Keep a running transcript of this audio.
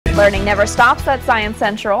Learning never stops at Science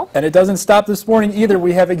Central. And it doesn't stop this morning either.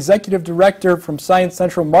 We have Executive Director from Science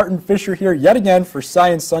Central, Martin Fisher, here yet again for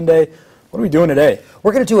Science Sunday. What are we doing today?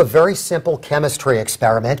 We're going to do a very simple chemistry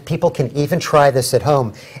experiment. People can even try this at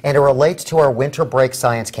home, and it relates to our winter break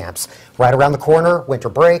science camps. Right around the corner, winter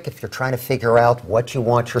break. If you're trying to figure out what you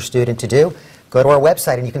want your student to do, go to our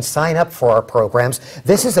website and you can sign up for our programs.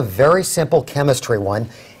 This is a very simple chemistry one.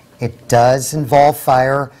 It does involve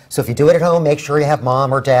fire, so if you do it at home, make sure you have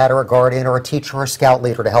mom or dad or a guardian or a teacher or a scout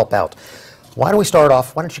leader to help out. Why don't we start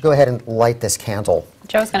off? Why don't you go ahead and light this candle?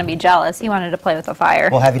 Joe's going to be jealous. He wanted to play with the fire.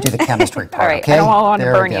 We'll have you do the chemistry part, All right, okay? I don't want to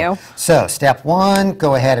There burn we go. you. So, step one,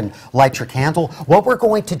 go ahead and light your candle. What we're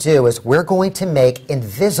going to do is we're going to make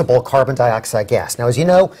invisible carbon dioxide gas. Now, as you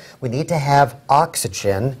know, we need to have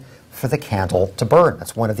oxygen for the candle to burn.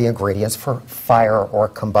 That's one of the ingredients for fire or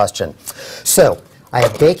combustion. So, I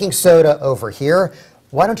have baking soda over here.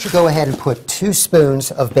 Why don't you go ahead and put 2 spoons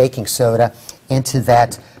of baking soda into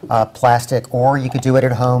that plastic, or you could do it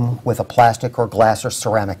at home with a plastic or glass or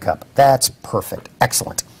ceramic cup. That's perfect.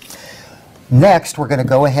 Excellent. Next, we're going to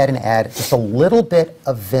go ahead and add just a little bit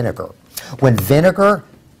of vinegar. When vinegar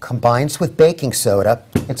combines with baking soda,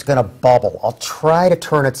 it's going to bubble. I'll try to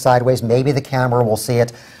turn it sideways. Maybe the camera will see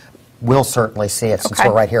it. We'll certainly see it since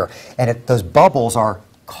we're right here. And those bubbles are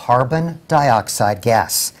carbon dioxide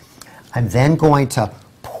gas. I'm then going to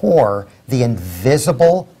pour the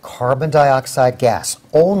invisible carbon dioxide gas,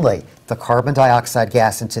 only the carbon dioxide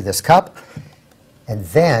gas, into this cup, and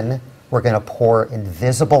then we're going to pour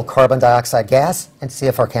invisible carbon dioxide gas and see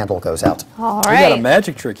if our candle goes out. All We right. got a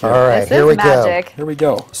magic trick here. All right, This here is we magic. go. Here we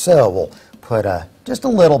go. So we'll put just a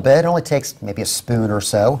little bit. It only takes maybe a spoon or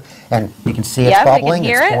so, and you can see it's Yep, we can bubbling,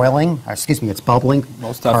 hear it's it. boiling. Excuse me, it's bubbling.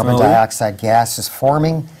 Most Carbon definitely. dioxide gas is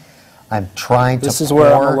forming. I'm trying to This is pour.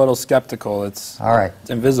 where I'm a little skeptical. It's All right,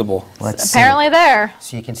 invisible. let's Apparently there.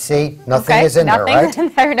 see. So you can see nothing Okay, is in there, nothing's right?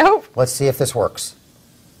 in there. Nope. Let's see if this works.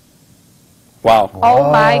 Wow.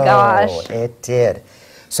 Oh my Oh, gosh. it did.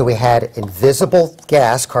 So we had invisible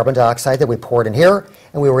gas, carbon dioxide, that we poured in here,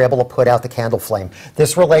 and we were able to put out the candle flame.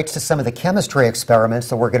 This relates to some of the chemistry experiments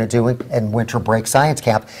that we're going to do in winter break science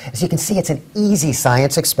camp. As you can see, it's an easy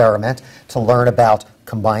science experiment to learn about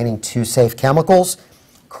combining 2 safe chemicals,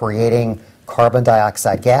 creating carbon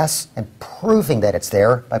dioxide gas, and proving that it's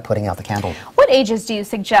there by putting out the candle. What ages do you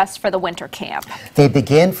suggest for the winter camp? They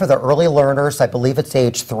begin for the early learners, I believe it's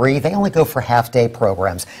age 3. They only go for half-day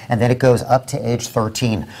programs, and then it goes up to age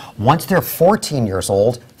 13. Once they're 14 years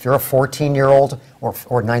old, if you're a 14-year-old or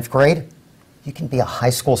 9th grade, you can be a high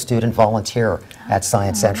school student volunteer at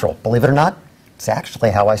Science Central. Believe it or not, it's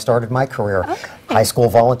actually how I started my career. High school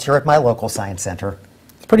volunteer at my local science center.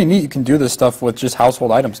 It's pretty neat. You can do this stuff with just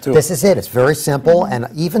household items, too. This is it. It's very simple, and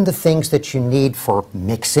even the things that you need for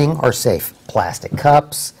mixing are safe. Plastic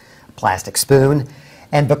cups, plastic spoon,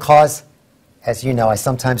 and because, as you know, I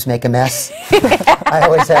sometimes make a mess, I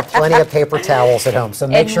always have plenty of paper towels at home, so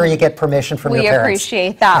make sure you get permission from your We parents.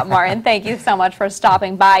 appreciate that, Martin. Thank you so much for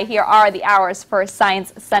stopping by. Here are the hours for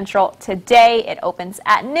Science Central today. It opens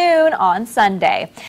at noon on Sunday.